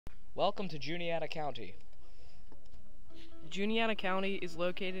Welcome to Juniata County. Juniata County is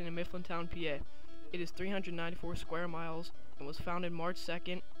located in Mifflintown, PA. It is 394 square miles and was founded March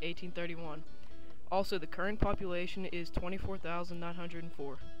 2nd, 1831. Also, the current population is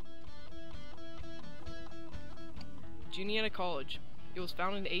 24,904. Juniata College. It was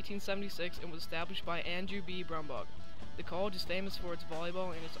founded in 1876 and was established by Andrew B. Brumbach. The college is famous for its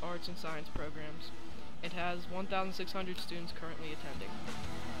volleyball and its arts and science programs. It has 1,600 students currently attending.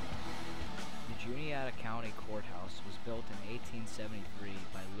 The Juniata County Courthouse was built in 1873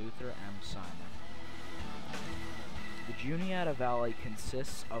 by Luther M. Simon. The Juniata Valley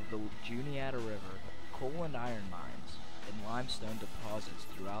consists of the Juniata River, coal and iron mines, and limestone deposits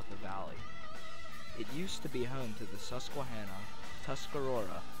throughout the valley. It used to be home to the Susquehanna,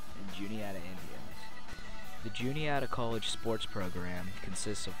 Tuscarora, and Juniata Indians. The Juniata College sports program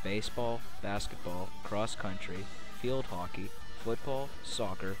consists of baseball, basketball, cross country, field hockey, football,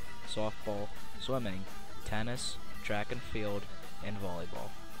 soccer, softball, swimming, tennis, track and field, and volleyball.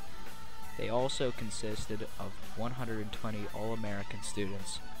 They also consisted of 120 All-American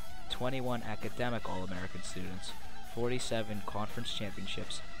students, 21 academic All-American students, 47 conference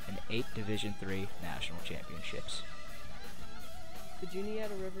championships, and 8 Division III national championships. The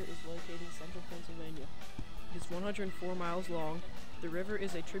Juniata River is located in central Pennsylvania. It is 104 miles long. The river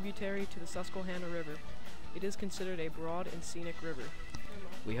is a tributary to the Susquehanna River. It is considered a broad and scenic river.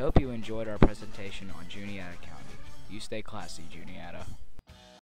 We hope you enjoyed our presentation on Juniata County. You stay classy, Juniata.